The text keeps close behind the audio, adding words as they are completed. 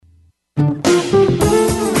Welcome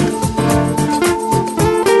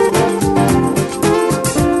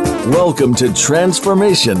to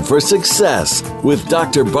Transformation for Success with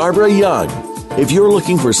Dr. Barbara Young. If you're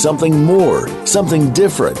looking for something more, something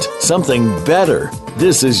different, something better,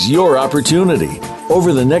 this is your opportunity.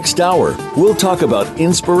 Over the next hour, we'll talk about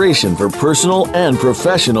inspiration for personal and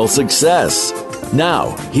professional success. Now,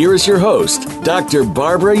 here is your host, Dr.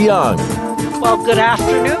 Barbara Young. Well, good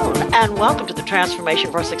afternoon, and welcome to the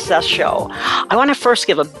Transformation for Success show. I want to first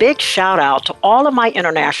give a big shout out to all of my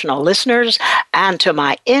international listeners and to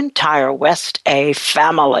my entire West A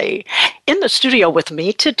family. In the studio with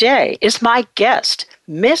me today is my guest,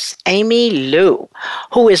 Miss Amy Liu,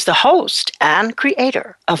 who is the host and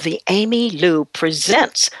creator of the Amy Liu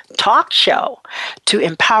Presents talk show to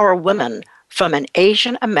empower women from an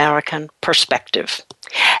Asian American perspective.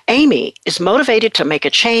 Amy is motivated to make a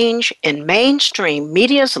change in mainstream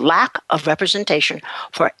media's lack of representation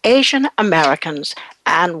for Asian Americans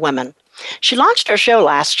and women. She launched her show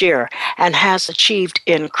last year and has achieved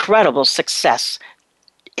incredible success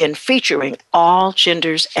in featuring all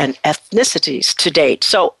genders and ethnicities to date.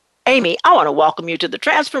 So, Amy, I want to welcome you to the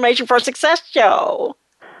Transformation for Success show.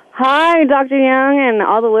 Hi, Dr. Young and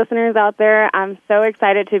all the listeners out there. I'm so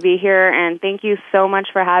excited to be here, and thank you so much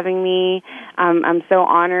for having me. I'm so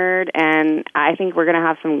honored, and I think we're going to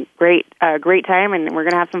have some great time, and we're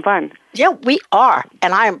going to have some fun. Yeah, we are,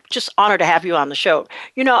 and I'm just honored to have you on the show.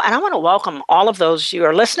 You know, and I want to welcome all of those who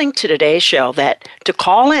are listening to today's show that to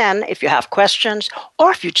call in if you have questions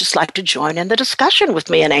or if you'd just like to join in the discussion with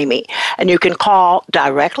me and Amy. And you can call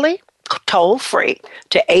directly, toll-free,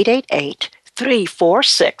 to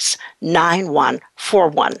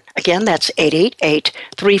 888-346-9141. Again, that's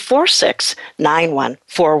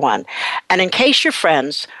 888-346-9141. And in case your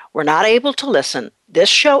friends were not able to listen, this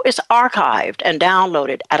show is archived and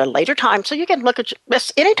downloaded at a later time, so you can look at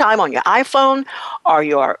this anytime on your iPhone or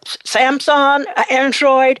your Samsung,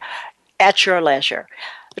 Android, at your leisure.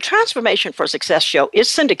 The Transformation for Success show is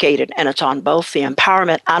syndicated, and it's on both the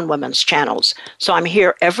Empowerment and Women's channels. So I'm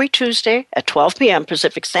here every Tuesday at 12 p.m.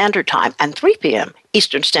 Pacific Standard Time and 3 p.m.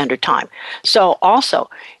 Eastern Standard Time. So also,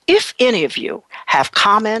 if any of you have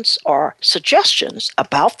comments or suggestions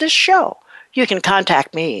about this show, you can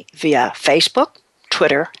contact me via Facebook,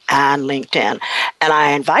 Twitter, and LinkedIn. And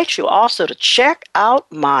I invite you also to check out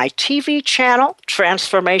my TV channel,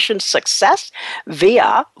 Transformation Success,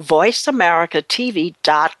 via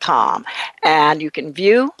voiceamericatv.com. And you can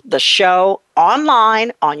view the show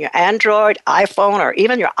online on your Android, iPhone, or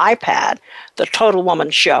even your iPad, The Total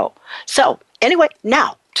Woman Show. So anyway,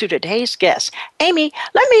 now to today's guest. Amy,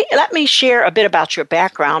 let me share a bit about your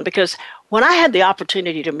background, because when I had the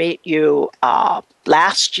opportunity to meet you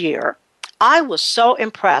last year, I was so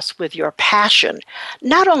impressed with your passion,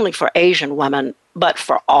 not only for Asian women, but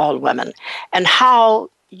for all women, and how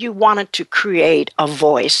you wanted to create a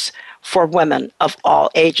voice for women of all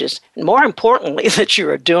ages, and more importantly, that you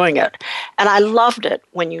are doing it. And I loved it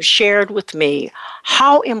when you shared with me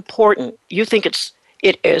how important you think it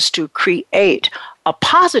is to create a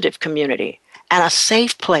positive community and a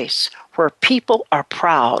safe place where people are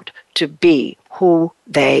proud to be who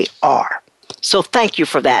they are. So thank you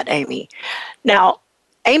for that, Amy. Now,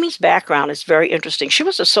 Amy's background is very interesting. She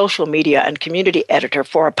was a social media and community editor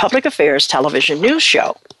for a public affairs television news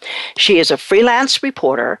show. She is a freelance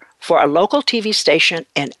reporter for a local TV station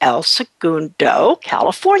in El Segundo,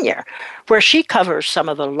 California, where she covers some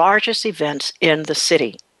of the largest events in the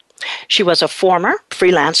city. She was a former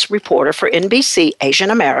freelance reporter for NBC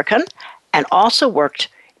Asian American and also worked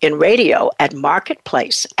in radio at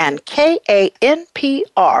Marketplace and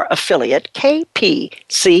KANPR affiliate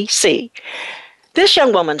KPCC. This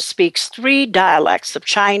young woman speaks 3 dialects of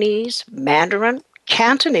Chinese, Mandarin,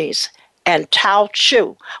 Cantonese, and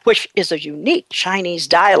Teochew, which is a unique Chinese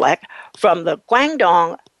dialect from the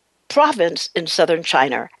Guangdong province in southern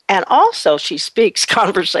China. And also she speaks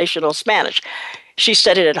conversational Spanish. She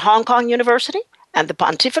studied at Hong Kong University and the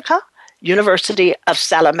Pontificia University of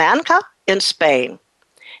Salamanca in Spain.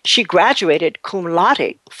 She graduated cum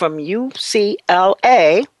laude from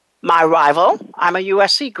UCLA, my rival. I'm a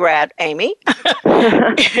USC grad, Amy.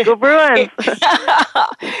 Go Bruins!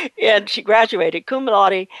 And she graduated cum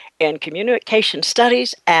laude in communication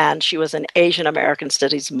studies, and she was an Asian American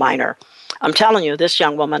studies minor. I'm telling you, this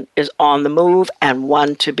young woman is on the move and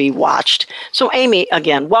one to be watched. So, Amy,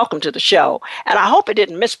 again, welcome to the show. And I hope I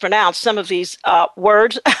didn't mispronounce some of these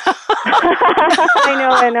words.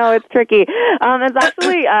 I know, it's tricky. It's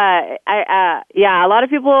actually, a lot of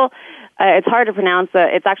people, it's hard to pronounce.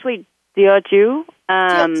 It's actually Teochew,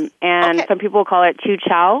 and okay. Some people call it Chu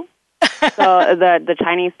Chow. So the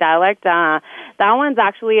Chinese dialect, that one's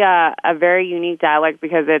actually a very unique dialect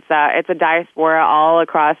because it's a diaspora all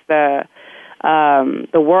across the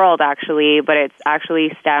world actually, but it's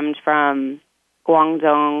actually stemmed from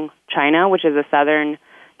Guangdong, China, which is a southern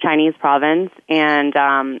Chinese province, and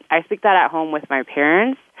I speak that at home with my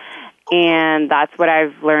parents, and that's what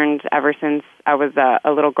I've learned ever since I was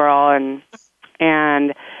a little girl,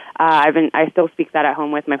 and I still speak that at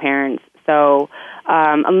home with my parents. So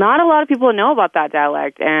not a lot of people know about that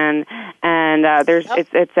dialect, and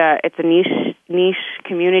it's a niche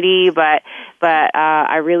community, but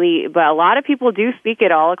a lot of people do speak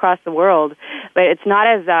it all across the world. But it's not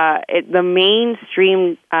as the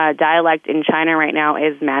mainstream dialect in China right now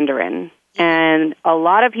is Mandarin, and a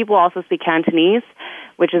lot of people also speak Cantonese,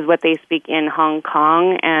 which is what they speak in Hong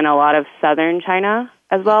Kong and a lot of southern China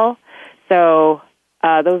as well. So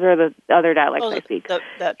those are the other dialects I speak.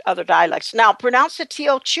 The other dialects. Now, pronounce it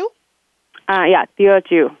Teochew? Yeah,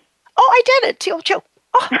 Teochew. Oh, I did it, Teochew.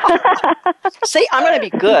 See, I'm going to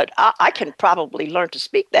be good. I can probably learn to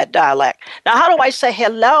speak that dialect. Now, how do I say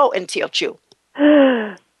hello in Teochew?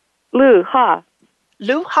 Lu Ha.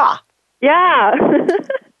 Lu Ha. Yeah.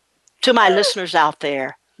 To my listeners out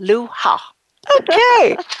there, Lu Ha.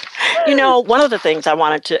 Okay. You know, one of the things I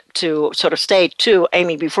wanted to sort of state too,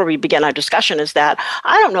 Amy, before we begin our discussion is that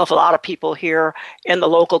I don't know if a lot of people here in the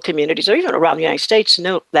local communities or even around the United States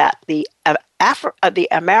know that the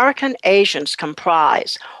American Asians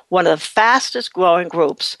comprise one of the fastest growing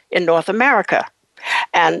groups in North America.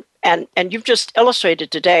 And you've just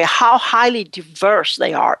illustrated today how highly diverse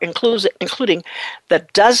they are, including the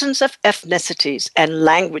dozens of ethnicities and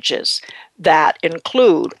languages that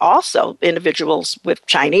include also individuals with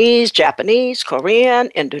Chinese, Japanese, Korean,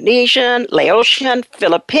 Indonesian, Laotian,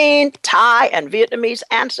 Philippine, Thai, and Vietnamese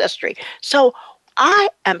ancestry. So I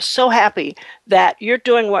am so happy that you're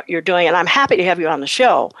doing what you're doing, and I'm happy to have you on the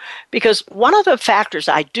show, because one of the factors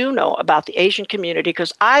I do know about the Asian community,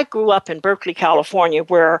 because I grew up in Berkeley, California,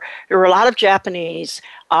 where there were a lot of Japanese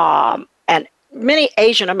and many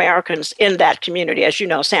Asian Americans in that community, as you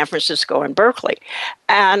know, San Francisco and Berkeley.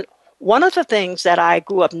 And one of the things that I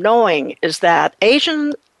grew up knowing is that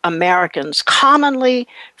Asian Americans commonly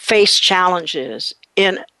face challenges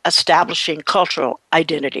in establishing cultural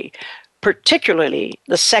identity, particularly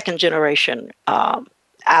the second generation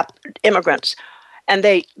immigrants. And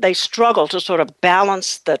they struggle to sort of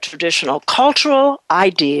balance the traditional cultural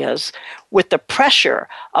ideas with the pressure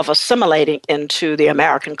of assimilating into the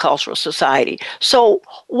American cultural society. So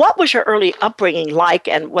what was your early upbringing like,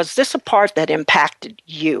 and was this a part that impacted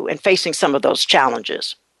you in facing some of those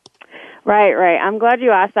challenges? Right. I'm glad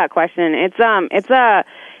you asked that question. It's a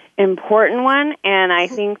important one, and I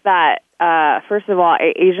think that first of all,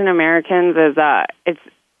 Asian Americans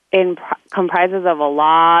comprises of a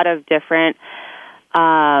lot of different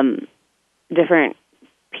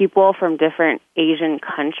people from different Asian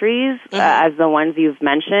countries, as the ones you've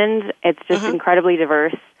mentioned. It's just incredibly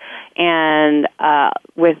diverse, and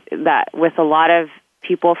with a lot of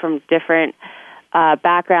people from different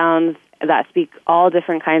backgrounds that speak all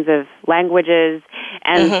different kinds of languages.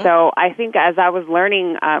 And so I think as I was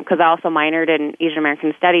learning, because I also minored in Asian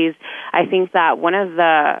American Studies, I think that one of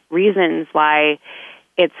the reasons why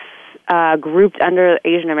it's grouped under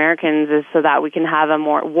Asian Americans is so that we can have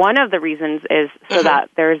one of the reasons is so that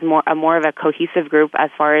there's more of a cohesive group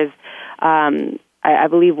as far as, I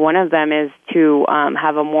believe one of them is to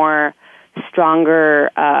have a more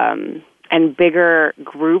stronger and bigger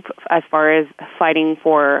group as far as fighting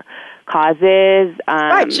for causes.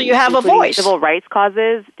 Right, so you have a voice. Civil rights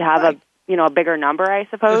causes, to have a bigger number, I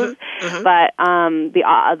suppose. But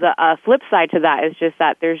the flip side to that is just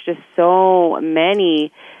that there's just so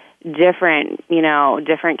many different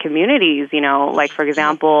communities, like for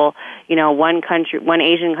example, one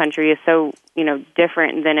Asian country is so,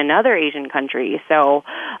 different than another Asian country. So,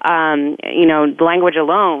 the language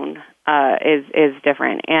alone is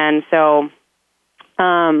different. And so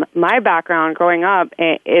my background growing up,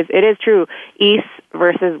 it is true, East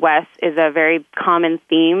versus West is a very common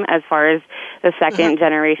theme as far as the second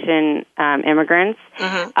generation immigrants,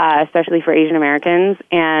 especially for Asian Americans.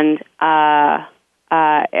 And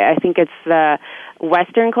I think it's the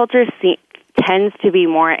Western culture tends to be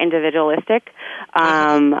more individualistic,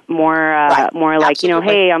 more like,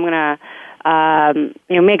 hey, I'm gonna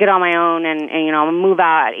make it on my own, and I'm gonna move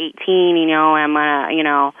out at 18. I'm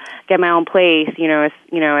gonna get my own place. As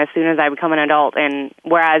soon as I become an adult. And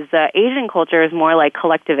whereas the Asian culture is more like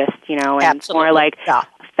collectivist, and more like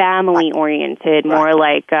family oriented, more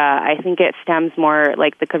like I think it stems more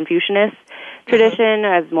like the Confucianist tradition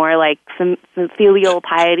as more like filial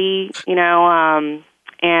piety,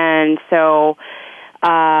 And so,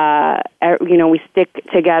 we stick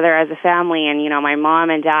together as a family, and, my mom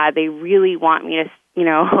and dad, they really want me to,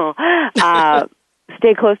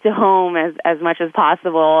 stay close to home as much as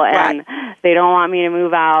possible, and they don't want me to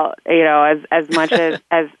move out, as much as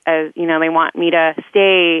they want me to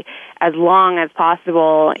stay as long as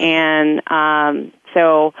possible. And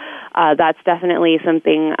so that's definitely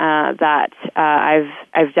something that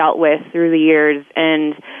I've dealt with through the years,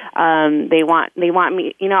 and they want me.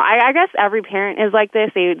 I guess every parent is like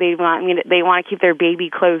this. They want to keep their baby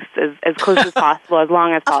close as close as possible, as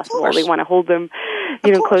long as possible. They want to hold them,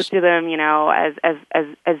 close to them,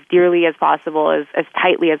 as dearly as possible, as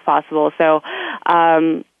tightly as possible. So,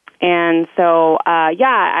 I've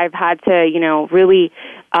had to, really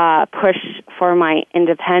push for my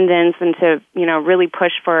independence, and to, really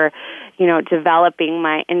push for, developing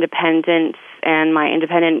my independence and my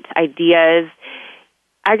independent ideas.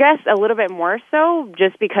 I guess a little bit more so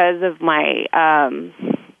just because of my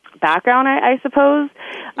background, I suppose.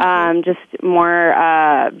 Just more,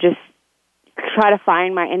 just try to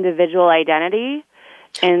find my individual identity,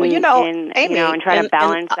 and Amy, and try to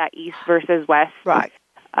balance that East versus West background,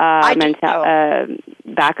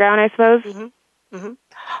 I suppose. Mm-hmm. Mm-hmm.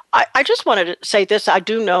 I just wanted to say this. I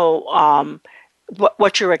do know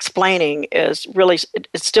what you're explaining is really,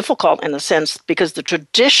 it's difficult in the sense because the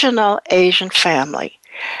traditional Asian family,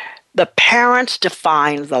 the parents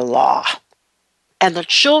define the law, and the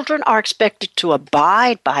children are expected to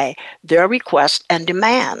abide by their requests and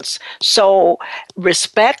demands. So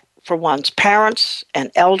respect for one's parents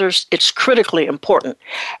and elders, it's critically important.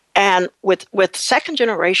 And with second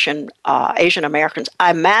generation Asian Americans,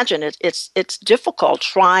 I imagine it's difficult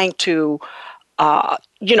trying to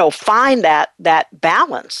find that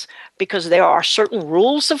balance, because there are certain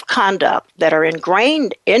rules of conduct that are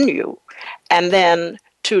ingrained in you, and then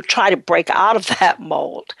to try to break out of that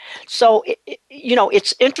mold. So,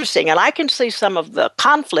 it's interesting. And I can see some of the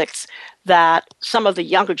conflicts that some of the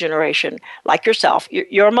younger generation, like yourself,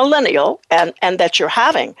 you're a millennial, and that you're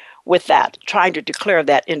having with that, trying to declare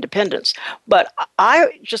that independence. But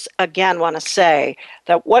I just, again, want to say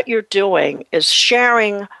that what you're doing is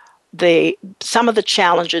sharing some of the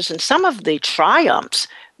challenges and some of the triumphs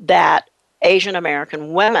that Asian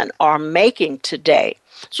American women are making today.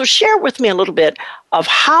 So share with me a little bit of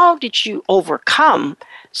how did you overcome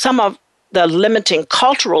some of the limiting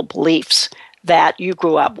cultural beliefs that you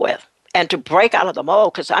grew up with, and to break out of the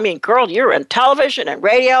mold. Because, girl, you're in television and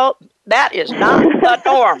radio. That is not the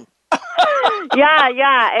norm.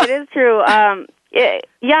 Yeah, it is true.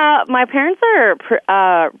 My parents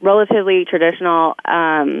are relatively traditional,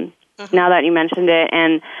 now that you mentioned it.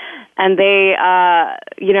 And they,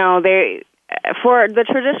 they, for the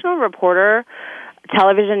traditional reporter,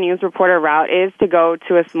 television news reporter route is to go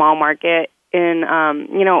to a small market in,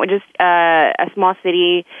 just a small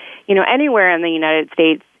city, anywhere in the United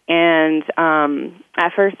States. And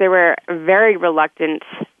at first they were very reluctant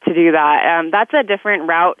to do that. That's a different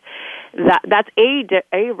route. That's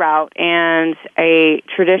a route and a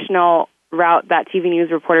traditional route that TV news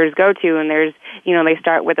reporters go to. And there's, they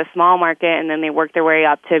start with a small market, and then they work their way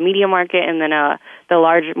up to medium market, and then the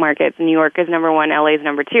large markets. New York is number one, LA is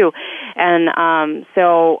number two. And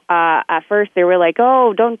so at first they were like,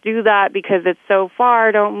 oh, don't do that because it's so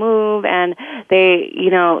far, don't move. And they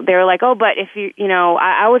were like, oh, but if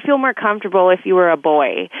I would feel more comfortable if you were a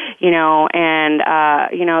boy, and,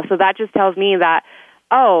 so that just tells me that,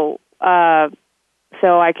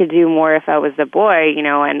 so I could do more if I was a boy,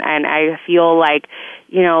 and I feel like,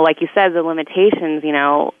 like you said, the limitations,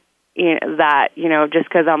 that, just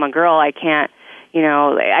because I'm a girl, I can't,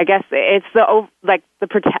 I guess it's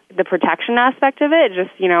the protection aspect of it,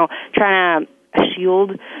 just, trying to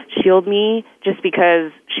shield me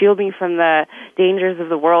from the dangers of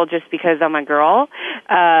the world just because I'm a girl,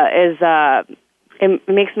 it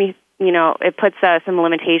makes me, it puts some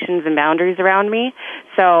limitations and boundaries around me.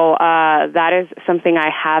 So that is something I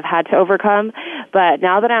have had to overcome. But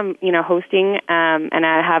now that I'm, hosting and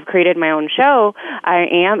I have created my own show, I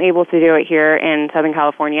am able to do it here in Southern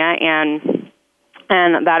California, and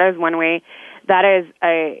that is one way. That is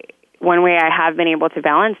one way I have been able to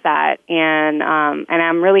balance that, and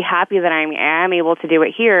I'm really happy that I am able to do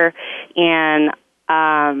it here. And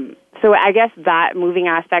so I guess that moving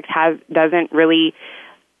aspect doesn't really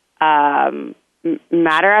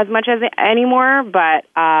matter as much as anymore, but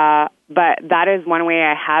that is one way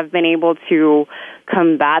I have been able to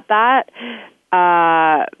combat that.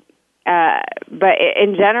 But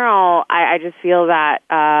in general, I just feel that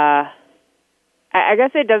I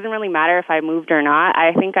guess it doesn't really matter if I moved or not.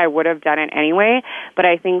 I think I would have done it anyway, but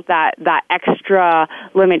I think that extra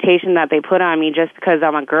limitation that they put on me just because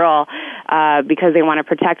I'm a girl, because they want to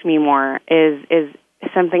protect me more, is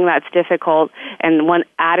something that's difficult and one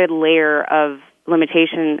added layer of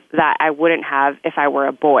limitation that I wouldn't have if I were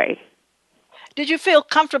a boy. Did you feel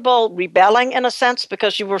comfortable rebelling in a sense,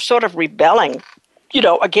 because you were sort of rebelling,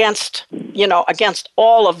 against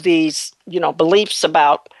all of these, beliefs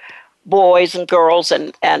about boys and girls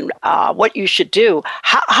and what you should do?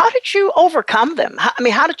 How did you overcome them?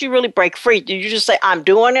 How did you really break free? Did you just say, I'm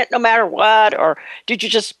doing it no matter what? Or did you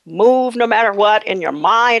just move no matter what in your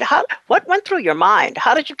mind? What went through your mind?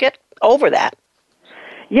 How did you get over that?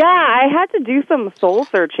 Yeah, I had to do some soul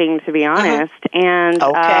searching, to be honest. And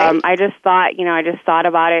I just thought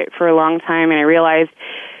about it for a long time, and I realized,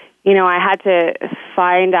 I had to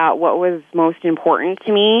find out what was most important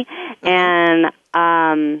to me, and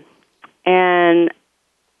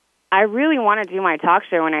I really want to do my talk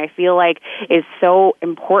show, and I feel like it's so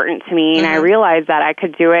important to me, and I realized that I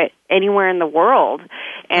could do it anywhere in the world,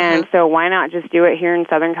 and so why not just do it here in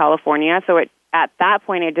Southern California? So at that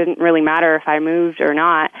point, it didn't really matter if I moved or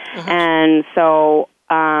not, and so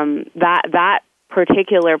that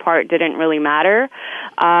particular part didn't really matter.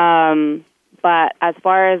 But as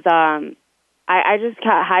far as I just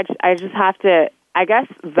have to. I guess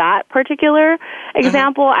that particular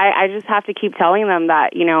example, I just have to keep telling them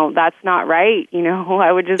that, that's not right.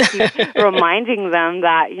 I would just keep reminding them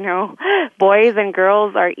that, boys and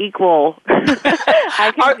girls are equal.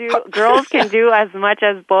 Girls can do as much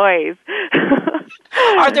as boys.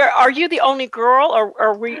 Are you the only girl,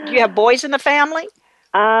 or do you have boys in the family?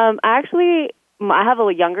 Actually, I have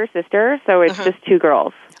a younger sister, so it's just two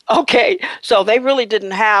girls. Okay, so they really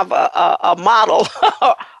didn't have a model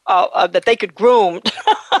that they could groom for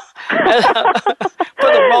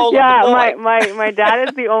the role. Yeah, of the boy. my dad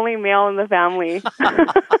is the only male in the family.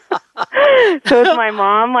 So it's my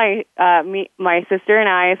mom, my sister, and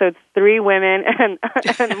I. So it's three women, and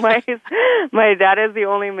my dad is the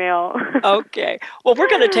only male. Okay. Well, we're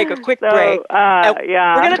going to take a quick break.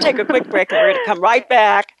 Yeah, we're going to take a quick break, and we're going to come right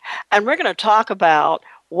back, and we're going to talk about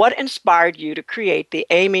what inspired you to create the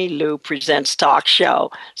Amy Lou Presents Talk Show.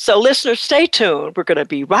 So listeners, stay tuned. We're going to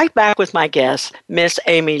be right back with my guest, Miss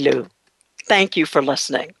Amy Lou. Thank you for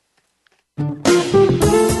listening.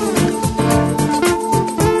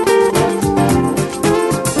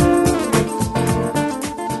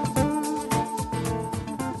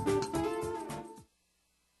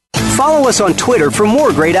 Follow us on Twitter for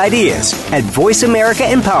more great ideas at Voice America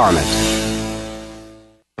Empowerment.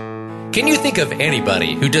 Can you think of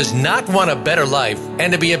anybody who does not want a better life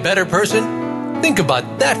and to be a better person? Think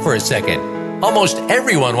about that for a second. Almost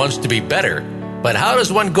everyone wants to be better, but how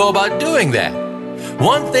does one go about doing that?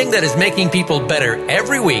 One thing that is making people better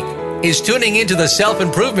every week is tuning into the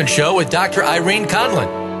Self-Improvement Show with Dr. Irene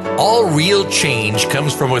Conlon. All real change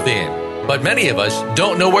comes from within, but many of us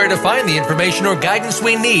don't know where to find the information or guidance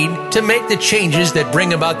we need to make the changes that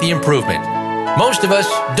bring about the improvement. Most of us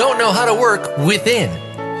don't know how to work within.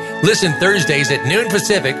 Listen Thursdays at noon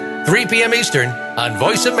Pacific, 3 p.m. Eastern on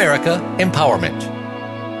Voice America Empowerment.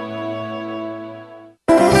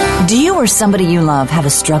 Do you or somebody you love have a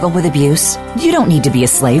struggle with abuse? You don't need to be a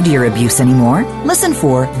slave to your abuse anymore. Listen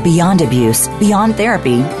for Beyond Abuse, Beyond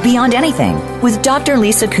Therapy, Beyond Anything with Dr.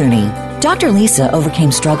 Lisa Cooney. Dr. Lisa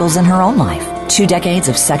overcame struggles in her own life. 2 decades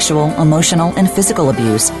of sexual, emotional, and physical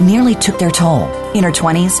abuse nearly took their toll. In her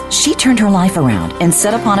 20s, she turned her life around and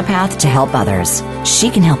set upon a path to help others. She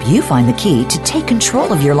can help you find the key to take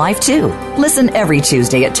control of your life, too. Listen every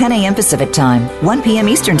Tuesday at 10 a.m. Pacific Time, 1 p.m.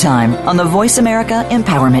 Eastern Time on the Voice America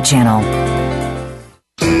Empowerment Channel.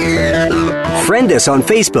 Friend us on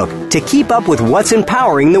Facebook to keep up with what's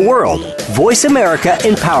empowering the world. Voice America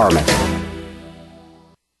Empowerment.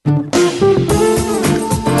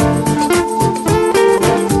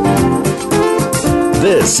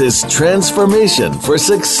 This is Transformation for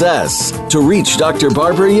Success. To reach Dr.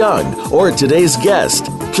 Barbara Young or today's guest,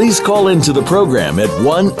 please call into the program at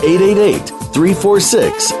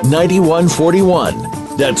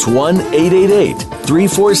 1-888-346-9141. That's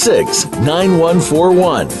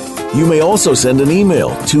 1-888-346-9141. You may also send an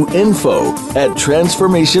email to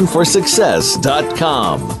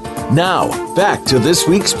info@transformationforsuccess.com. Now, back to this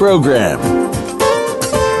week's program.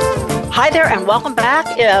 Hi there, and welcome back.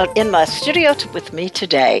 In the studio with me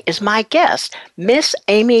today is my guest, Miss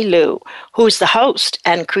Amy Lou, who is the host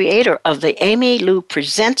and creator of the Amy Lou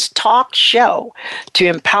Presents Talk Show to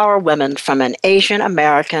empower women from an Asian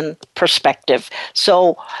American perspective.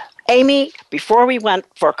 So, Amy, before we went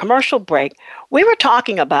for a commercial break, we were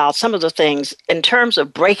talking about some of the things in terms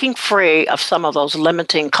of breaking free of some of those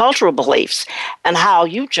limiting cultural beliefs and how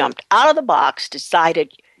you jumped out of the box,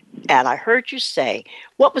 decided, and I heard you say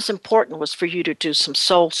what was important was for you to do some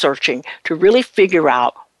soul searching to really figure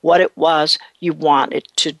out what it was you wanted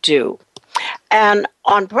to do. And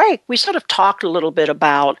on break, we sort of talked a little bit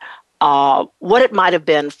about what it might have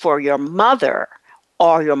been for your mother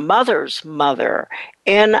or your mother's mother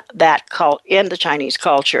in in the Chinese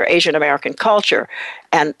culture, Asian American culture,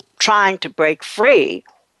 and trying to break free,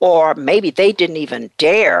 or maybe they didn't even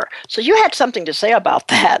dare. So you had something to say about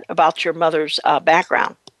that, about your mother's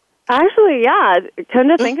background. Actually, yeah. Come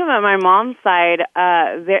to think of it, my mom's side,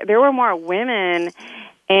 there were more women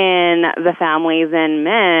in the family than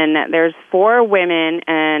men. There's 4 women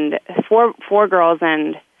and four girls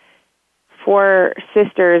and 4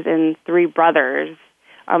 sisters and 3 brothers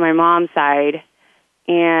on my mom's side.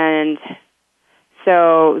 And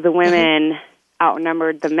so the women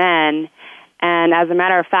outnumbered the men. And as a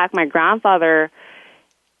matter of fact, my grandfather,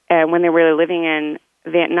 when they were living in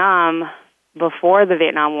Vietnam before the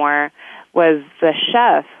Vietnam War, was the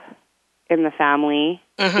chef in the family.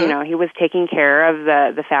 You know, he was taking care of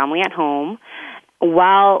the family at home,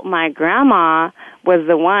 while my grandma was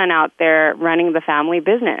the one out there running the family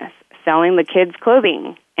business, selling the kids'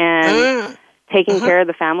 clothing and taking care of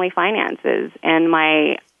the family finances. And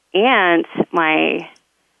my aunt, my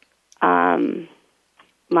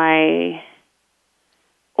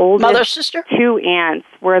oldest mother, sister? 2 aunts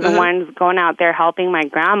were the ones going out there helping my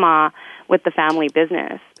grandma with the family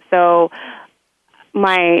business. So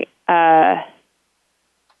my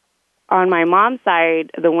on my mom's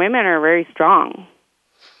side, the women are very strong.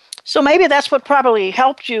 So maybe that's what probably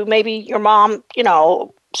helped you. Maybe your mom,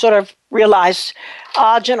 sort of realized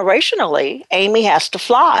generationally, Amy has to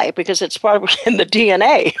fly because it's probably in the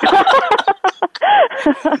DNA.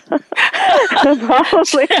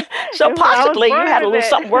 Probably. So possibly you had a little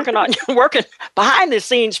something working behind the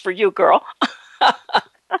scenes for you, girl.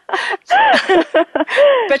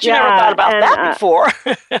 Bet you never thought about that before.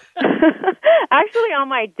 Actually, on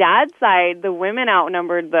my dad's side, the women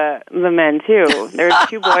outnumbered the men too. There's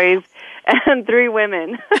 2 boys and 3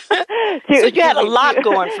 women. So you had a lot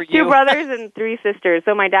going for you. 2 brothers and 3 sisters.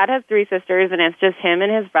 So my dad has 3 sisters, and it's just him and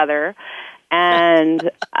his brother. And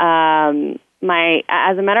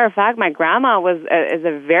as a matter of fact, my grandma is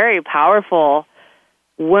a very powerful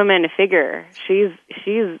woman figure. She's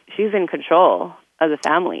in control of the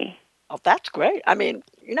family. Oh, that's great. I mean,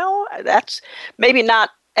 that's maybe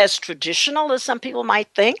not as traditional as some people might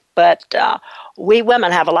think, but we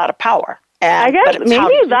women have a lot of power. And, I guess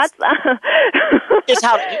maybe that's it's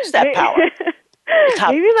how to use that power.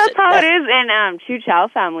 Maybe that's how it is in Chu Chow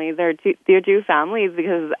families or Teochew families,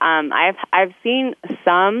 because I've seen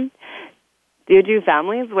some Teochew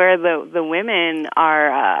families where the women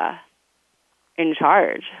are in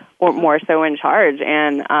charge, or more so in charge,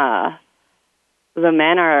 and the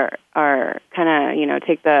men are kind of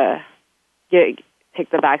take the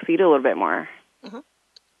back seat a little bit more.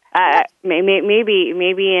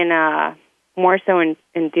 Maybe in more so in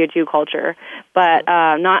Teochew culture, but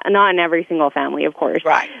not in every single family, of course.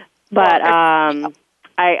 Right. But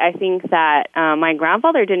I think that my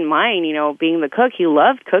grandfather didn't mind, being the cook. He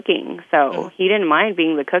loved cooking, so he didn't mind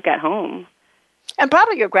being the cook at home. And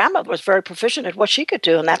probably your grandmother was very proficient at what she could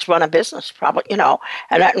do, and that's run a business, probably, and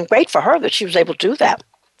great for her that she was able to do that.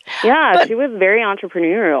 Yeah, she was very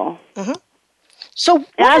entrepreneurial. So,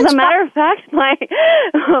 as a matter of fact, my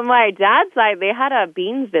dad's side, they had a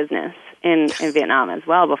beans business in Vietnam as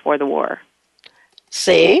well before the war.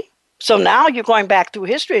 See? So now you're going back through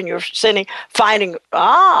history and you're finding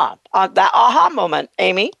that aha moment,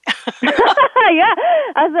 Amy. Yeah.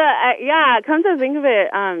 Come to think of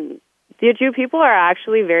it, Teochew people are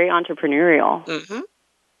actually very entrepreneurial.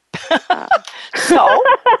 So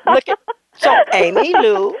Amy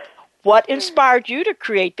Lou, what inspired you to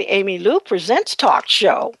create the Amy Lou Presents talk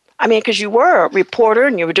show? I mean, because you were a reporter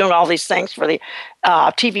and you were doing all these things for the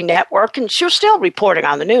TV network, and you're still reporting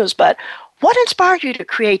on the news, but what inspired you to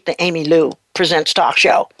create the Amy Lou Presents talk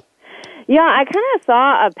show? Yeah, I kind of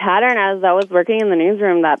saw a pattern as I was working in the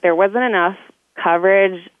newsroom that there wasn't enough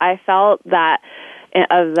coverage. I felt that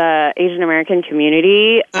of the Asian American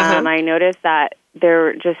community, I noticed that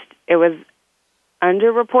it was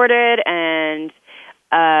underreported and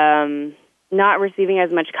not receiving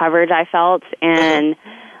as much coverage, I felt, and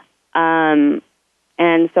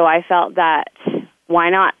so I felt that why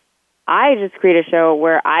not I just create a show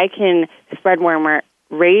where I can spread more,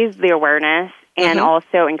 raise the awareness, and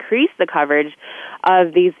also increase the coverage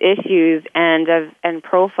of these issues and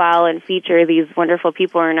profile and feature these wonderful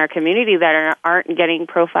people in our community that aren't getting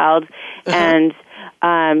profiled and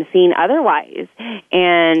seen otherwise.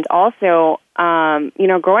 And also,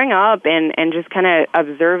 growing up and just kind of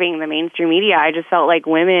observing the mainstream media, I just felt like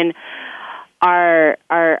women are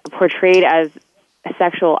portrayed as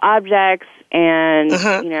sexual objects and,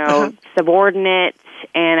 subordinate.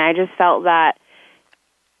 And I just felt that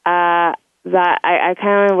I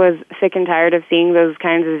kind of was sick and tired of seeing those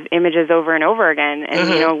kinds of images over and over again.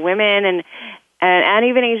 And, women and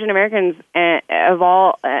even Asian Americans of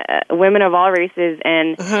all, women of all races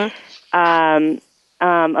and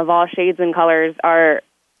of all shades and colors are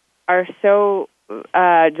so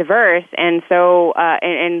diverse and so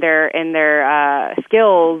in their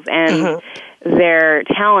skills and their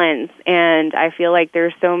talents. And I feel like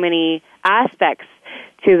there's so many aspects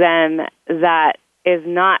to them that is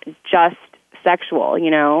not just sexual,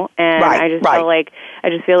 and I just feel like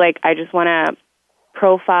I just want to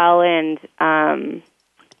profile and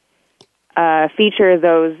feature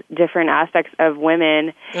those different aspects of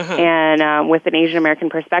women and with an Asian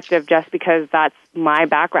American perspective, just because that's my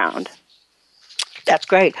background. That's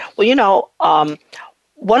great. Well,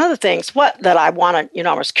 one of the things that I want to,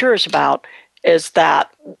 I was curious about is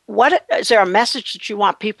that is there a message that you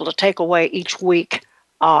want people to take away each week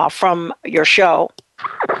from your show?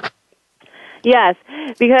 Yes,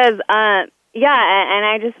 because and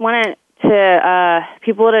I just wanted to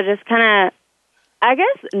people to just kind of, I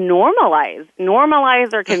guess,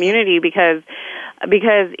 normalize our community because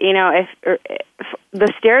if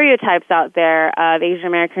the stereotypes out there, the Asian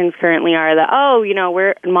Americans currently are that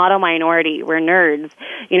we're model minority, we're nerds,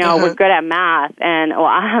 we're good at math, and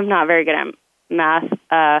I'm not very good at math.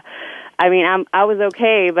 I was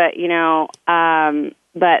okay, but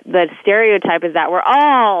but the stereotype is that we're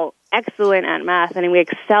all excellent at math and we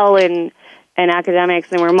excel in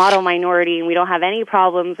academics and we're model minority and we don't have any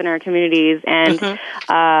problems in our communities and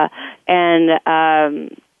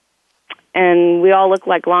we all look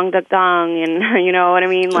like Long Duck Dong and you know what I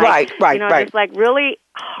mean? Like, right. Just like really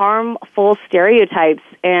harmful stereotypes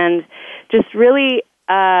and just really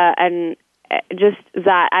and just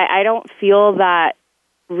that I don't feel that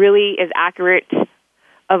really is accurate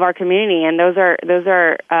of our community, and those are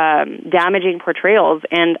damaging portrayals.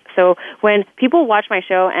 And so when people watch my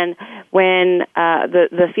show, and when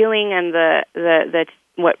the feeling and the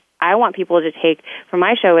what I want people to take from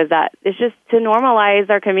my show is that it's just to normalize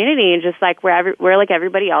our community, and just like we're like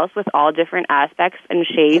everybody else with all different aspects and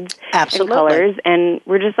shades and colors, and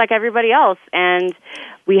we're just like everybody else, and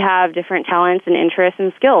we have different talents and interests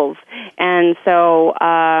and skills. And so,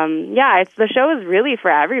 the show is really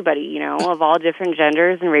for everybody, of all different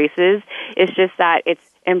genders and races. It's just that it's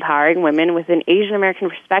empowering women with an Asian American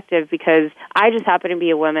perspective, because I just happen to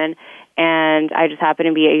be a woman and I just happen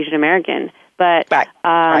to be Asian American. But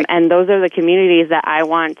and those are the communities that I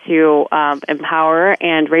want to empower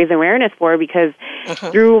and raise awareness for, because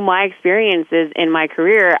through my experiences in my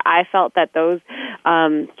career, I felt that those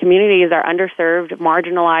communities are underserved,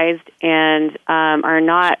 marginalized, and are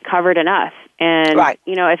not covered enough. And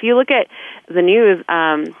if you look at the news,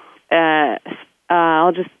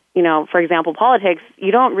 I'll just for example, politics,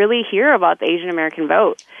 you don't really hear about the Asian American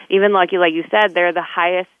vote. Even like you said, they're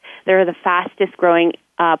the fastest growing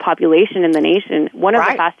population in the nation, one of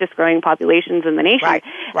the fastest growing populations in the nation,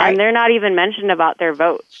 and they're not even mentioned about their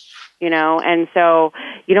vote, and so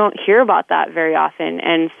you don't hear about that very often.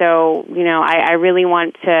 And so, I really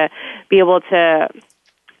want to be able to,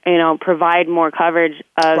 provide more coverage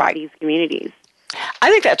of these communities.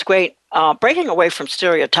 I think that's great. Breaking away from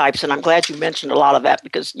stereotypes, and I'm glad you mentioned a lot of that,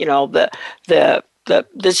 because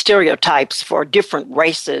the stereotypes for different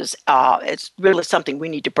races, it's really something we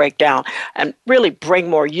need to break down and really bring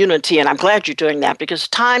more unity. And I'm glad you're doing that, because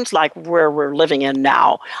times like where we're living in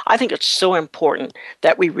now, I think it's so important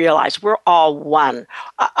that we realize we're all one.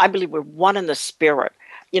 I believe we're one in the spirit.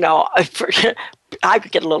 I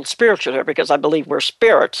could get a little spiritual here, because I believe we're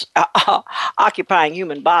spirits occupying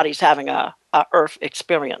human bodies, having a earth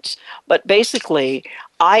experience. But basically,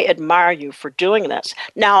 I admire you for doing this.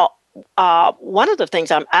 Now, one of the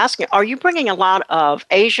things I'm asking, are you bringing a lot of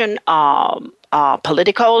Asian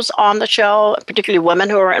politicos on the show, particularly women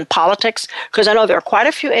who are in politics? Because I know there are quite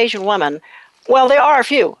a few Asian women. Well, there are a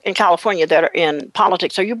few in California that are in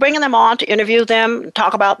politics. Are you bringing them on to interview them and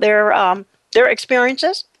talk about their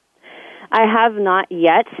experiences? I have not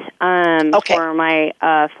yet for my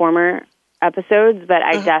former episodes, but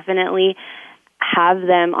I definitely have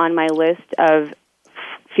them on my list of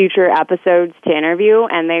future episodes to interview,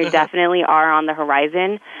 and they definitely are on the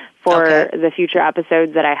horizon for the future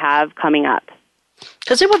episodes that I have coming up.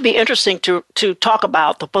 Because it would be interesting to talk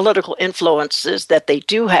about the political influences that they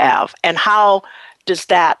do have, and how does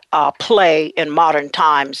that play in modern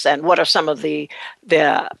times, and what are some of the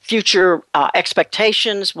future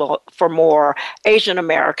expectations for more Asian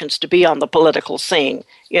Americans to be on the political scene,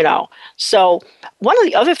 So one of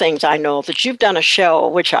the other things I know that you've done a show,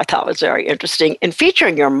 which I thought was very interesting, in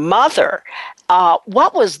featuring your mother.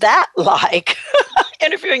 What was that like,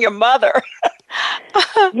 interviewing your mother?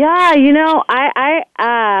 Yeah, I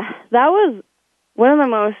that was one of the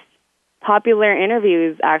most popular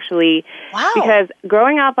interviews, actually. Wow. Because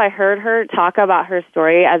growing up, I heard her talk about her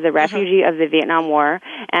story as a refugee of the Vietnam War,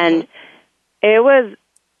 and it was,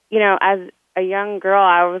 as a young girl,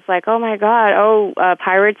 I was like, oh my God,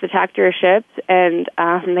 pirates attacked your ships, and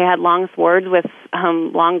they had long swords with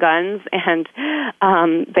long guns, and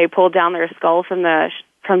they pulled down their skull from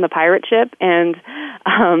the pirate ship, and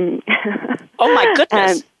oh my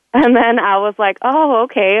goodness. And then I was like, oh,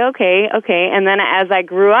 okay. And then as I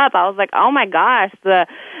grew up, I was like, oh my gosh, the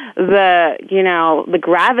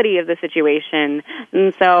gravity of the situation.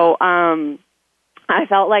 And so I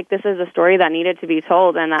felt like this is a story that needed to be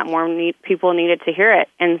told, and that more people needed to hear it.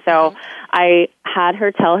 And so I had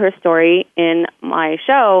her tell her story in my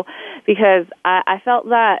show, because I felt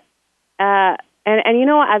that, and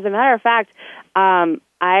as a matter of fact,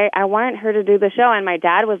 I wanted her to do the show, and my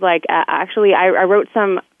dad was like, actually, I wrote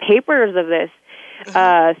some papers of this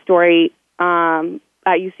story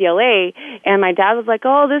at UCLA, and my dad was like,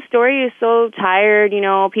 oh, this story is so tired,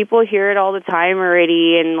 people hear it all the time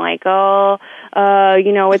already, and like,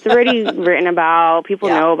 it's already written about, people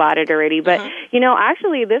know about it already, but,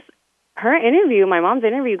 actually her interview, my mom's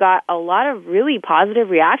interview, got a lot of really positive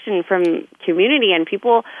reaction from community and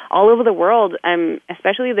people all over the world,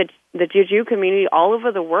 especially the Jeju community all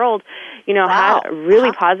over the world, had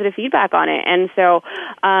really positive feedback on it. And so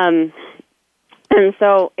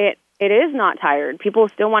it is not tired. People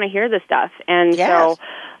still want to hear this stuff. And so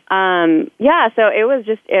it was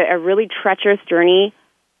just a really treacherous journey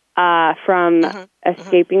from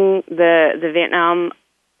escaping the Vietnam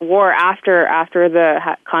War after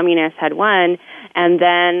the communists had won, and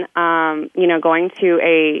then going to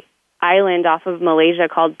a island off of Malaysia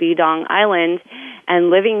called Bidong Island, and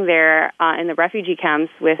living there in the refugee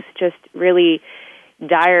camps with just really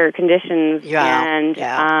dire conditions, and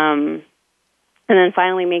then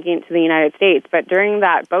finally making it to the United States. But during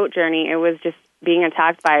that boat journey, it was just being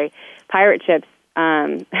attacked by pirate ships.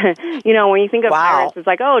 When you think of pirates, it's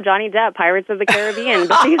like, oh, Johnny Depp, Pirates of the Caribbean,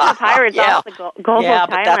 but these are pirates off the Gulf of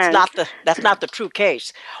Thailand. But that's not the true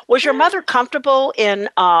case. Was your mother comfortable in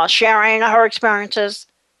sharing her experiences?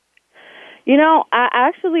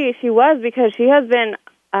 Actually, she was, because she has been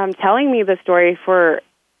telling me the story for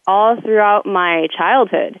all throughout my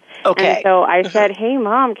childhood. Okay. And so I said, hey,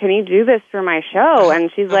 Mom, can you do this for my show?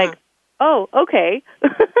 And she's like, oh, okay.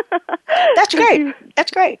 That's great.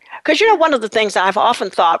 That's great. Because, one of the things I've often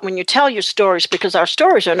thought when you tell your stories, because our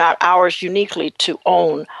stories are not ours uniquely to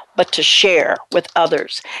own, but to share with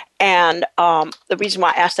others. And the reason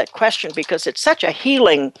why I asked that question, because it's such a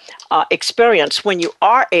healing experience when you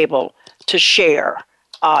are able to share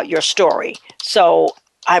your story. So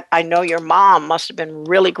I know your mom must have been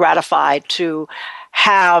really gratified to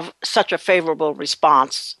have such a favorable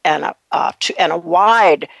response and a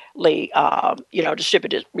widely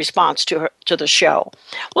distributed response to the show.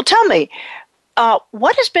 Well, tell me,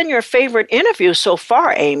 what has been your favorite interview so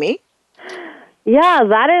far, Amy? Yeah,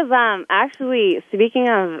 that is actually, speaking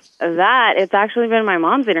of that, it's actually been my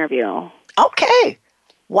mom's interview. Okay.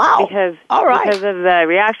 Wow. Because of the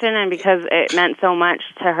reaction, and because it meant so much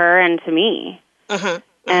to her and to me.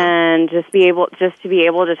 And just to be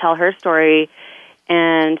able to tell her story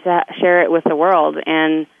and to share it with the world,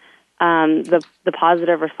 and the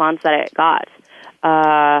positive response that it got,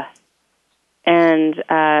 and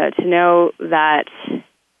to know that,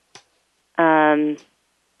 and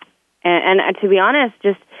to be honest,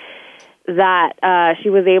 just that she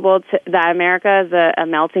was able to, that America is a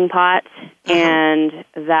melting pot, and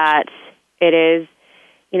that it is,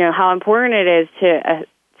 how important it is to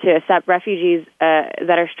accept refugees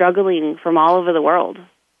that are struggling from all over the world.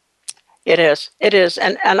 It is.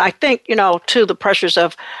 And I think, too, the pressures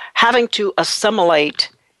of having to assimilate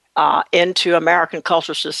into American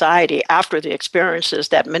cultural society after the experiences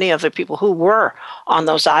that many of the people who were on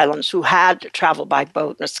those islands, who had traveled by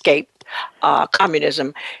boat and escaped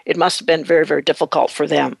communism, it must have been very, very difficult for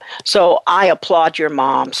them. So I applaud your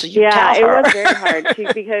mom. So you tell her. Yeah, it was very hard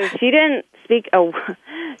because she didn't speak a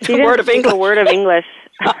word of English.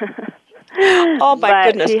 Oh, my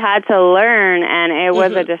goodness. But she had to learn, and it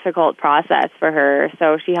was a difficult process for her.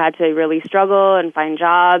 So she had to really struggle and find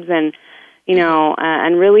jobs and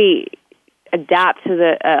and really adapt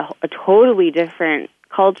to a totally different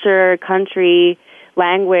culture, country,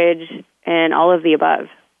 language, and all of the above.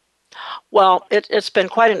 Well, it's been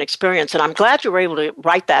quite an experience, and I'm glad you were able to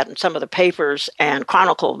write that in some of the papers and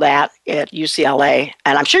chronicle that at UCLA.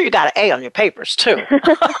 And I'm sure you got an A on your papers, too.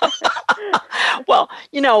 Well,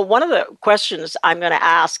 one of the questions I'm going to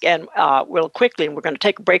ask, and real quickly, and we're going to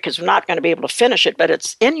take a break because we're not going to be able to finish it, but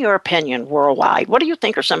it's, in your opinion, worldwide, what do you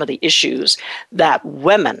think are some of the issues that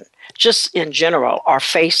women, just in general, are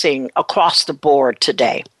facing across the board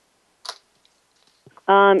today?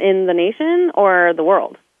 In the nation or the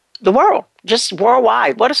world? The world, just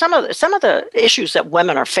worldwide. What are some of the issues that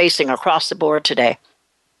women are facing across the board today?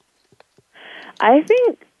 I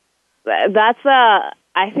think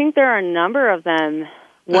I think there are a number of them.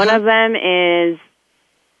 One of them is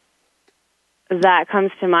that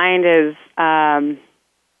comes to mind is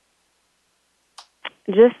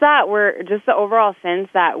just the overall sense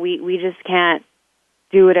that we just can't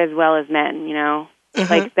do it as well as men.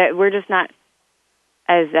 Like that we're just not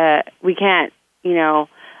as we can't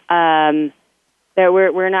that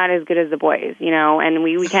we're not as good as the boys, and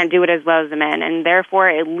we can't do it as well as the men, and therefore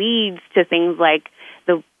it leads to things like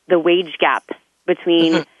the wage gap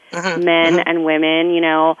between men and women.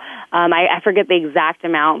 I forget the exact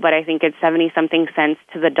amount, but I think it's 70-something cents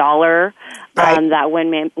to the dollar that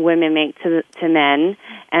women make to men,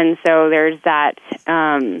 and so there's that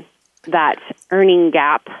earning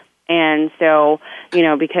gap, and so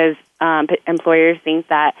because employers think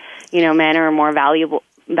that men are more valuable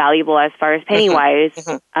as far as penny wise,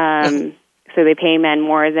 so they pay men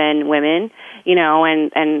more than women,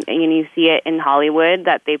 and you see it in Hollywood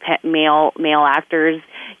that male actors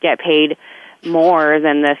get paid more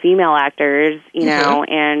than the female actors,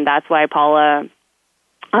 and that's why Paula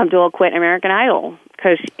Abdul quit American Idol,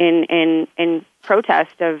 because in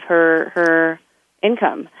protest of her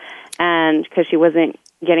income, and because she wasn't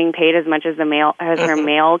getting paid as much as her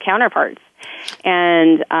male counterparts.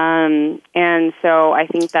 And so I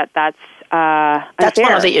think that's unfair.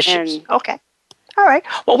 One of the issues. Okay. All right.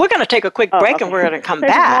 Well, we're going to take a quick break, and we're going to come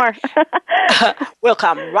back. We'll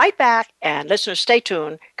come right back, and listeners, stay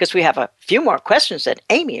tuned, because we have a few more questions that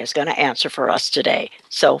Amy is going to answer for us today.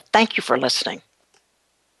 So thank you for listening.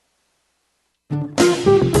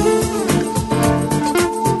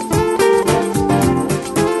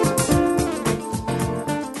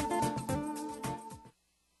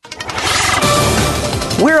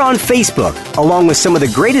 We're on Facebook, along with some of the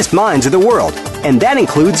greatest minds of the world, and that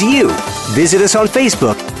includes you. Visit us on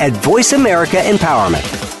Facebook at Voice America Empowerment.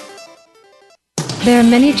 There are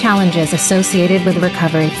many challenges associated with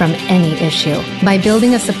recovery from any issue. By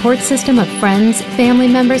building a support system of friends, family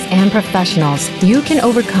members, and professionals, you can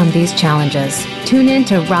overcome these challenges. Tune in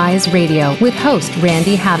to Rise Radio with host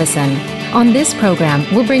Randy Havison. On this program,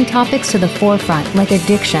 we'll bring topics to the forefront like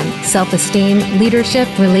addiction, self-esteem, leadership,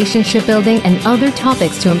 relationship building, and other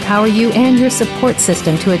topics to empower you and your support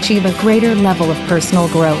system to achieve a greater level of personal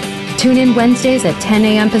growth. Tune in Wednesdays at 10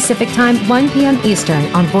 a.m. Pacific Time, 1 p.m. Eastern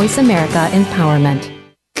on Voice America Empowerment.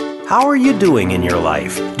 How are you doing in your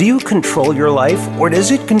life? Do you control your life, or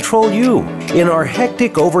does it control you? In our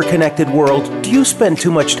hectic, overconnected world, do you spend too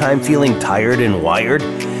much time feeling tired and wired?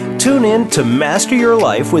 Tune in to Master Your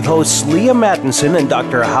Life with hosts Leah Mattinson and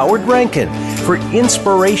Dr. Howard Rankin for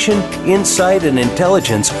inspiration, insight, and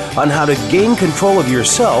intelligence on how to gain control of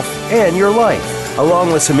yourself and your life.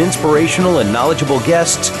 Along with some inspirational and knowledgeable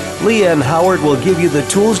guests, Leah and Howard will give you the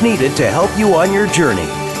tools needed to help you on your journey.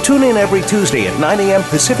 Tune in every Tuesday at 9 a.m.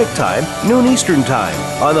 Pacific Time, noon Eastern Time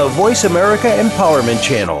on the Voice America Empowerment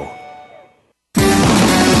Channel.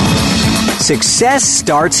 Success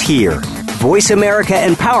starts here.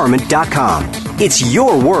 VoiceAmericaEmpowerment.com. It's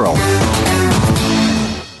your world.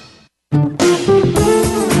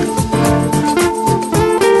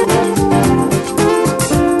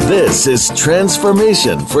 This is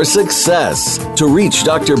Transformation for Success. To reach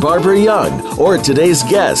Dr. Barbara Young or today's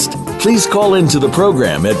guest, please call into the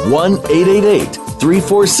program at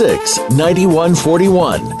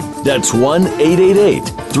 1-888-346-9141. That's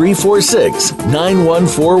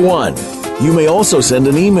 1-888-346-9141. You may also send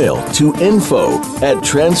an email to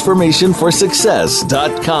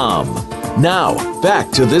info@transformationforsuccess.com. Now, back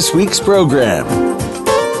to this week's program.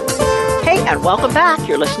 Hey, and welcome back.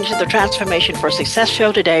 You're listening to the Transformation for Success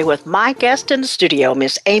show today with my guest in the studio,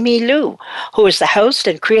 Miss Amy Liu, who is the host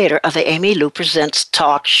and creator of the Amy Liu Presents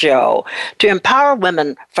talk show to empower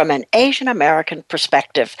women from an Asian American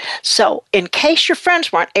perspective. So, in case your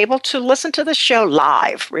friends weren't able to listen to the show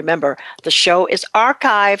live, remember, the show is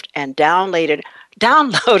archived and downloaded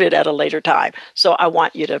download it at a later time. So I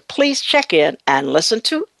want you to please check in and listen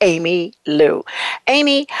to Amy Lou.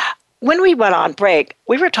 Amy, when we went on break,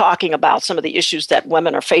 we were talking about some of the issues that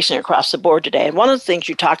women are facing across the board today. And one of the things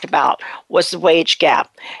you talked about was the wage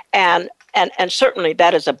gap. And certainly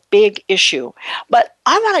that is a big issue. But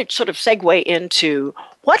I want to sort of segue into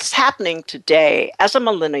what's happening today as a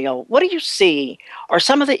millennial. What do you see are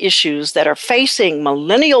some of the issues that are facing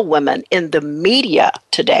millennial women in the media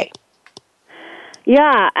today?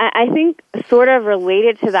 Yeah, I think sort of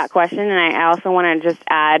related to that question, and I also want to just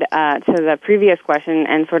add to the previous question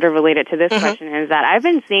and sort of related to this question, is that I've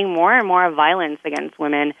been seeing more and more violence against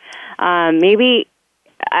women. Maybe,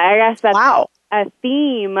 I guess that's a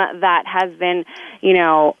theme that has been,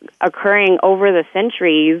 occurring over the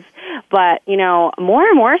centuries. But, more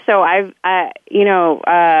and more so,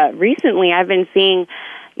 recently I've been seeing,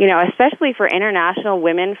 especially for international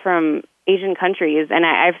women from Asian countries, and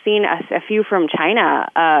I've seen a few from China,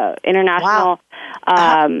 international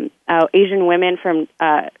Asian women from,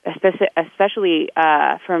 especially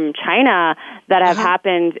from China that have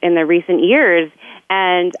happened in the recent years.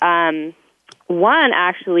 And one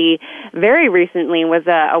actually very recently was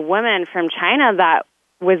a woman from China that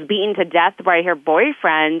was beaten to death by her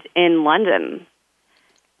boyfriend in London.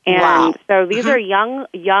 And so these are young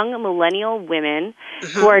millennial women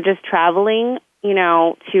who are just traveling,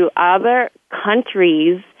 to other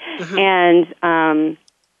countries and are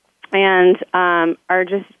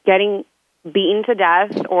just getting beaten to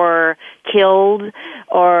death or killed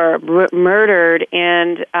or murdered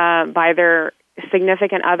and by their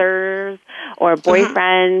significant others or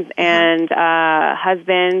boyfriends and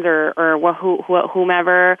husbands or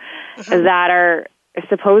whomever that are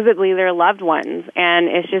supposedly their loved ones. And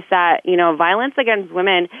it's just that, violence against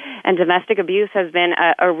women and domestic abuse has been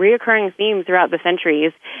a reoccurring theme throughout the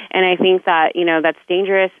centuries. And I think that, that's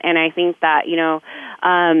dangerous. And I think that,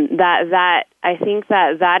 I think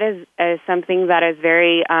that is something that is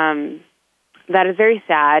very,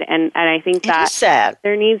 sad, and I think that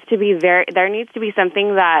there needs to be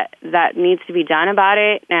something that needs to be done about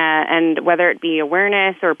it, and whether it be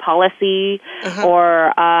awareness or policy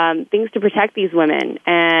or things to protect these women.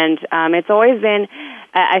 And it's always been,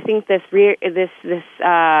 I think, this theme,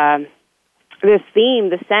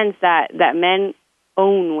 the sense that men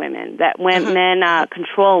own women, that when men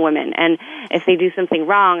control women, and if they do something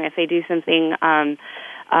wrong, if they do something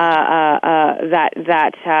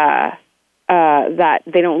that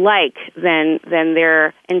they don't like, then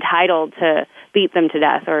they're entitled to beat them to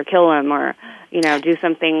death or kill them or, do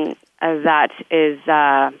something that is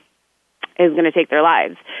going to take their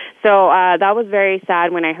lives. So that was very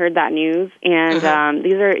sad when I heard that news. And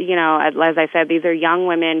these are, as I said, these are young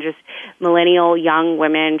women, just millennial young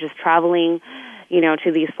women, just traveling,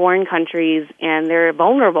 to these foreign countries, and they're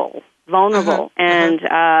vulnerable, and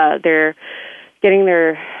they're getting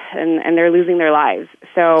and they're losing their lives.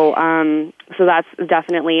 So that's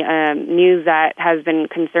definitely news that has been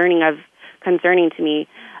concerning to me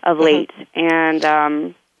of late. And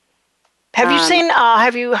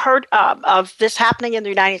have you heard of this happening in the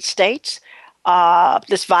United States?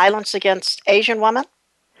 This violence against Asian women?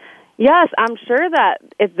 Yes, I'm sure that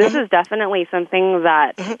this is definitely something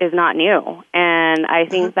that is not new. And I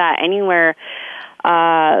think that anywhere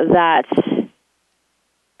that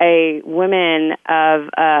a woman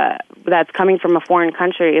that's coming from a foreign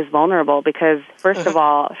country is vulnerable, because first of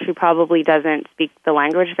all, she probably doesn't speak the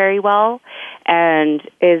language very well and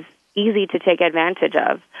is easy to take advantage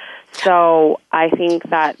of. So I think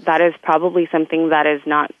that is probably something that is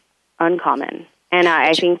not uncommon. And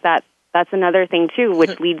I think that that's another thing too,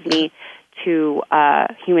 which leads me to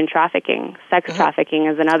human trafficking. Sex trafficking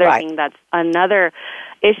is another thing that's another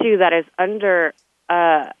issue that is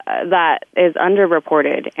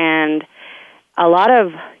underreported, and a lot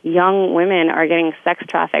of young women are getting sex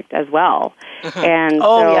trafficked as well. And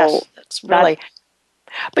yes, it's really.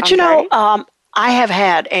 But I have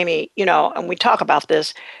had, Amy, and we talk about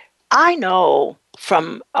this. I know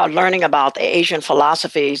from learning about the Asian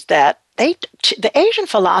philosophies that the Asian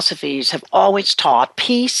philosophies have always taught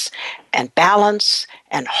peace and balance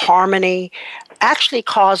and harmony, actually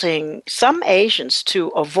causing some Asians to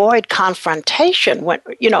avoid confrontation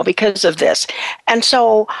because of this. And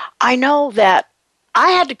so I know that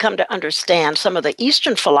I had to come to understand some of the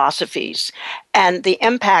Eastern philosophies and the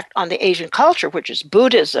impact on the Asian culture, which is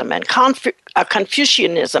Buddhism and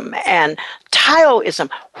Confucianism and Taoism.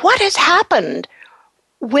 What has happened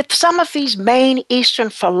with some of these main Eastern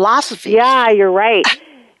philosophies? Yeah, you're right.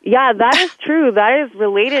 Yeah, that is true. That is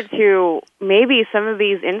related to maybe some of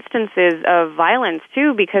these instances of violence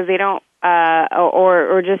too, because they don't,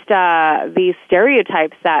 or just these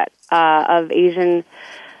stereotypes that of Asian,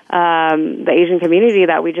 the Asian community,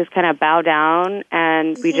 that we just kind of bow down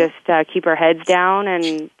and we just keep our heads down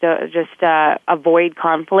and just avoid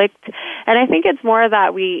conflict. And I think it's more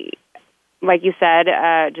that we, like you said,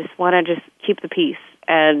 just want to just keep the peace,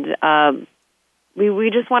 and we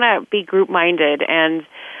just want to be group-minded, and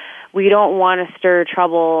we don't want to stir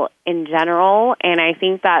trouble in general. And I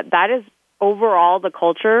think that is overall the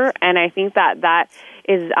culture, and I think that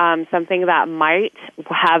is something that might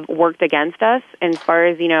have worked against us as far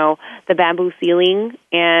as, the bamboo ceiling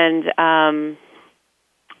and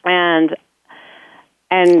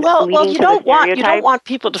well, you don't stereotype. want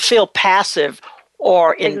people to feel passive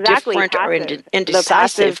or indifferent or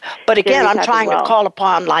indecisive. But again, I'm trying to call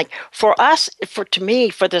upon, for us, to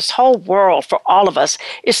me, for this whole world, for all of us,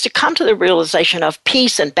 is to come to the realization of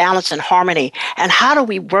peace and balance and harmony. And how do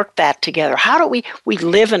we work that together? How do we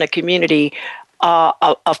live in a community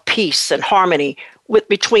of peace and harmony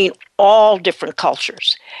between all different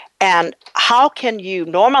cultures? And how can you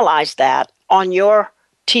normalize that on your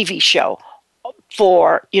TV show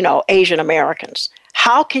for, Asian Americans?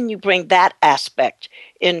 How can you bring that aspect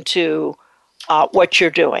into what you're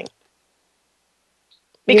doing?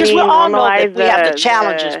 Because we all know that we have the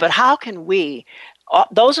challenges, but how can we,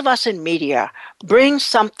 those of us in media, bring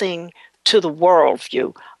something to the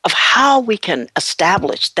worldview of how we can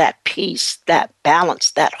establish that peace, that balance,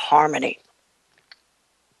 that harmony?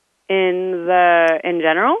 In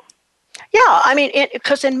general? Yeah, I mean,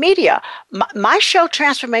 because in media, my show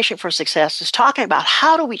Transformation for Success is talking about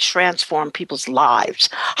how do we transform people's lives?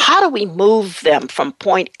 How do we move them from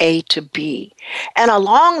point A to B? And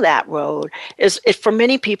along that road, for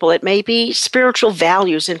many people, it may be spiritual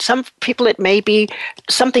values. And some people, it may be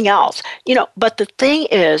something else. But the thing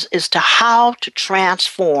is to how to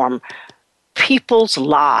transform people's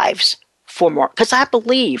lives for more. Because I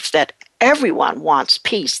believe that everyone wants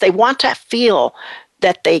peace. They want to feel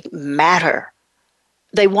that they matter.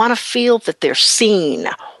 They want to feel that they're seen.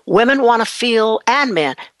 Women want to feel, and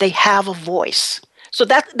men, they have a voice. So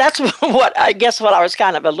that's what I was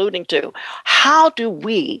kind of alluding to. How do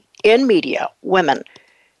we, in media, women,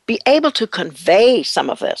 be able to convey some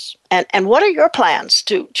of this? And what are your plans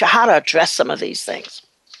to how to address some of these things?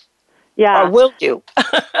 Yeah. Or will you?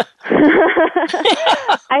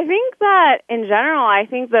 I think that in general,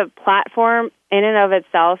 the platform in and of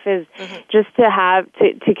itself is just to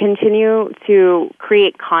continue to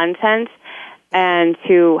create content and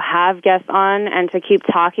to have guests on and to keep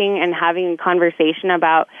talking and having a conversation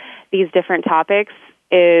about these different topics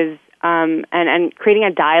is and creating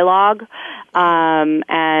a dialogue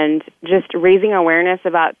and just raising awareness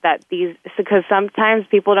about that because sometimes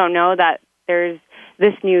people don't know that there's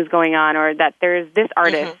this news going on, or that there's this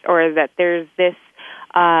artist, or that there's this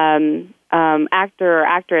actor or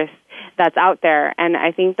actress that's out there. And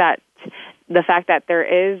I think that the fact that there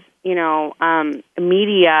is,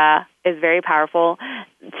 media is very powerful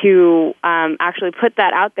to actually put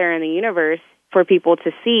that out there in the universe for people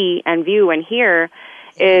to see and view and hear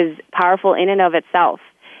is powerful in and of itself.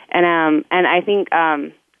 And I think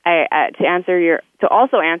to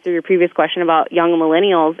also answer your previous question about young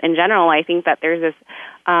millennials in general, I think that there's this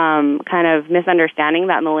kind of misunderstanding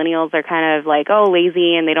that millennials are kind of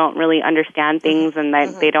lazy and they don't really understand things and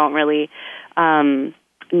that they don't really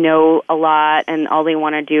know a lot, and all they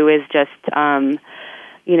want to do is just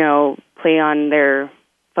play on their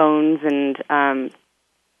phones and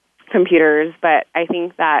computers. But I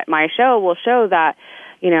think that my show will show that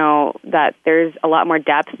that there's a lot more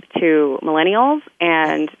depth to millennials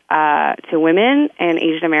and to women and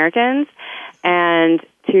Asian Americans, and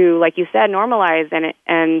to, like you said, normalize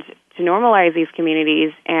and to normalize these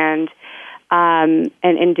communities, and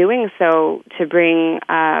in doing so, to bring.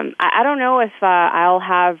 I don't know if I'll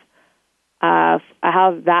have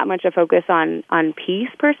that much a focus on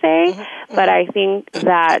peace per se, but I think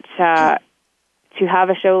that to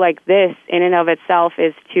have a show like this in and of itself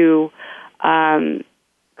is to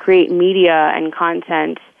create media and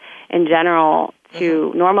content in general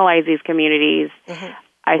to normalize these communities.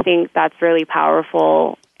 I think that's really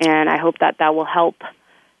powerful, and I hope that will help.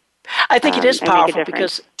 I think it is powerful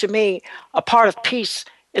because, to me, a part of peace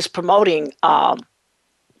is promoting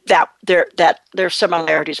that there are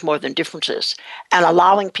similarities more than differences, and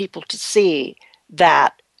allowing people to see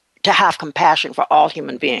that, to have compassion for all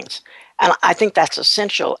human beings. And I think that's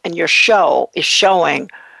essential. And your show is showing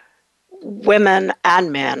women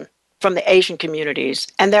and men from the Asian communities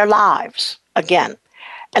and their lives again.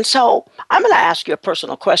 And so I'm going to ask you a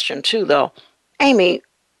personal question too, though. Amy,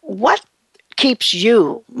 what keeps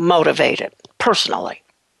you motivated personally?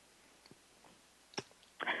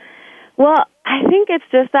 Well, I think it's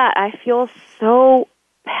just that I feel so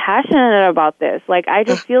passionate about this. Like, I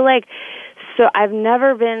just feel like, so I've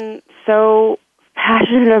never been so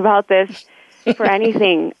passionate about this for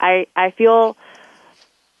anything. I feel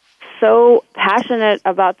so passionate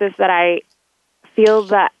about this that I feel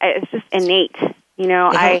that it's just innate. You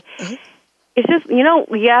know, it's just, you know,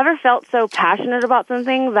 you ever felt so passionate about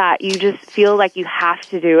something that you just feel like you have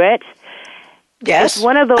to do it? Yes. It's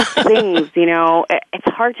one of those things, you know, it's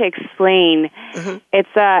hard to explain.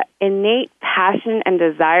 It's a innate passion and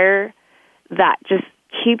desire that just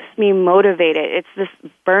keeps me motivated. It's this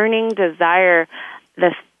burning desire,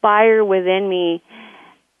 this fire within me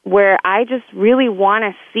where I just really want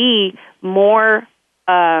to see more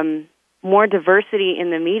diversity in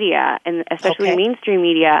the media, and especially mainstream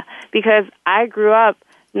media, because I grew up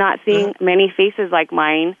not seeing many faces like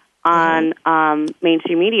mine on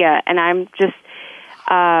mainstream media, and I'm just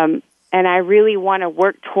and I really want to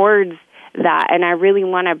work towards that, and I really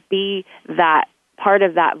want to be that part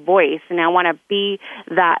of that voice, and I want to be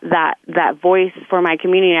that voice for my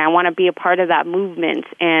community. I want to be a part of that movement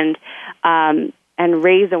and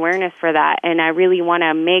raise awareness for that, and I really want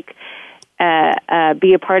to make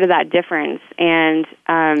be a part of that difference. And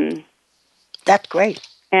that's great.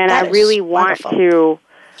 And that I really want to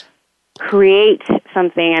create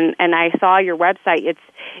something. And I saw your website.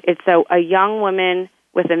 It's a young woman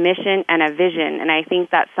with a mission and a vision, and I think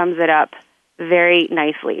that sums it up very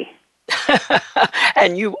nicely.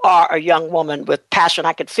 And you are a young woman with passion.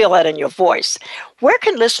 I could feel that in your voice. Where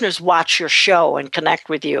can listeners watch your show and connect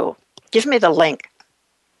with you? Give me the link.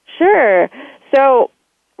 Sure. So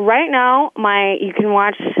right now, you can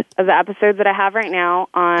watch the episodes that I have right now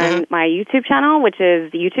on my YouTube channel, which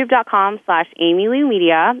is youtube.com/AmyLou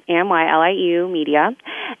Media, AMYLIU Media.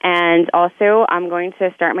 And also, I'm going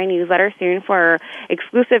to start my newsletter soon for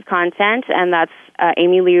exclusive content, and that's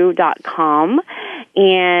amylou.com.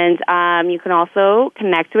 And you can also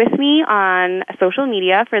connect with me on social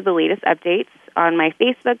media for the latest updates on my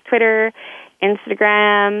Facebook, Twitter,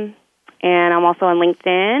 Instagram, and I'm also on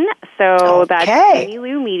LinkedIn. So that's Amy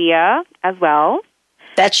Lou Media as well.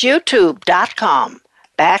 That's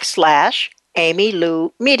youtube.com/Amy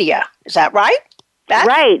Lou Media. Is that right?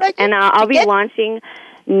 Right. And I'll be launching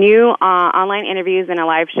new online interviews and a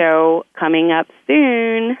live show coming up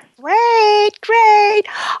soon. Great.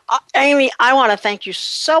 Amy, I want to thank you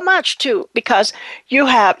so much, too, because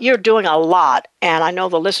you're doing a lot, and I know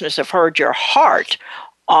the listeners have heard your heart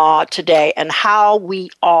today and how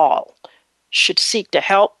we all should seek to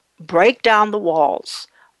help break down the walls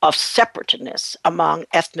of separateness among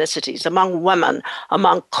ethnicities, among women,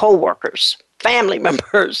 among co-workers, family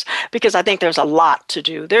members, because I think there's a lot to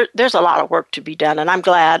do. There's a lot of work to be done, and I'm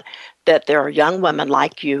glad that there are young women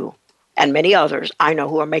like you and many others I know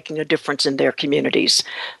who are making a difference in their communities.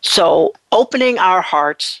 So opening our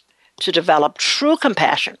hearts to develop true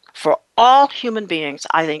compassion for all human beings,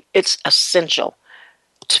 I think it's essential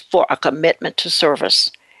for a commitment to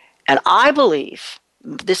service. And I believe,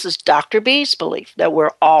 this is Dr. B's belief, that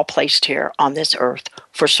we're all placed here on this earth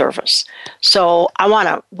for service. So I want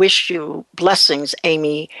to wish you blessings,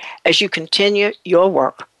 Amy, as you continue your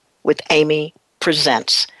work with Amy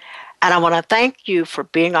Presents. And I want to thank you for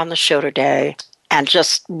being on the show today and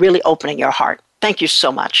just really opening your heart. Thank you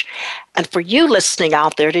so much. And for you listening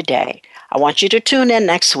out there today, I want you to tune in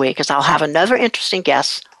next week as I'll have another interesting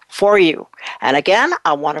guest for you. And again,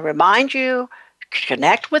 I want to remind you,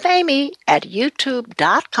 connect with Amy at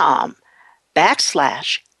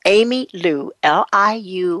youtube.com/Amy Lou,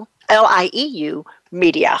 Lieu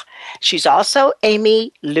Media. She's also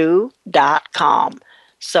amylou.com.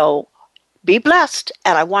 So be blessed,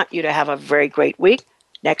 and I want you to have a very great week.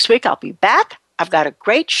 Next week, I'll be back. I've got a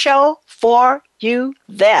great show for you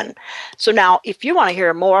then. So now, if you want to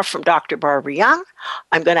hear more from Dr. Barbara Young,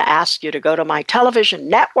 I'm going to ask you to go to my television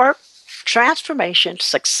network, Transformation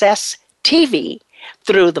Success TV,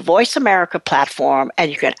 through the Voice America platform,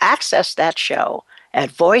 and you can access that show at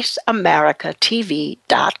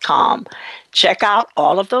voiceamericatv.com. Check out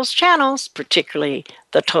all of those channels, particularly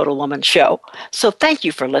the Total Woman Show. So thank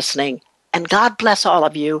you for listening, and God bless all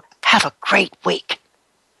of you. Have a great week.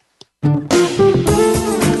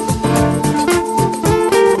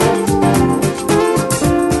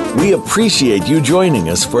 We appreciate you joining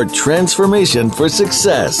us for Transformation for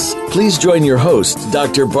Success. Please join your host,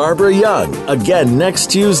 Dr. Barbara Young, again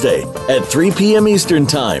next Tuesday at 3 p.m. Eastern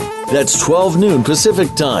Time. That's 12 noon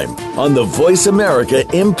Pacific Time on the Voice America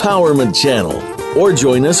Empowerment Channel. Or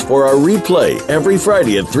join us for our replay every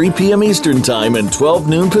Friday at 3 p.m. Eastern Time and 12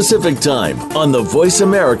 noon Pacific Time on the Voice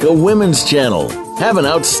America Women's Channel. Have an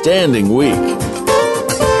outstanding week.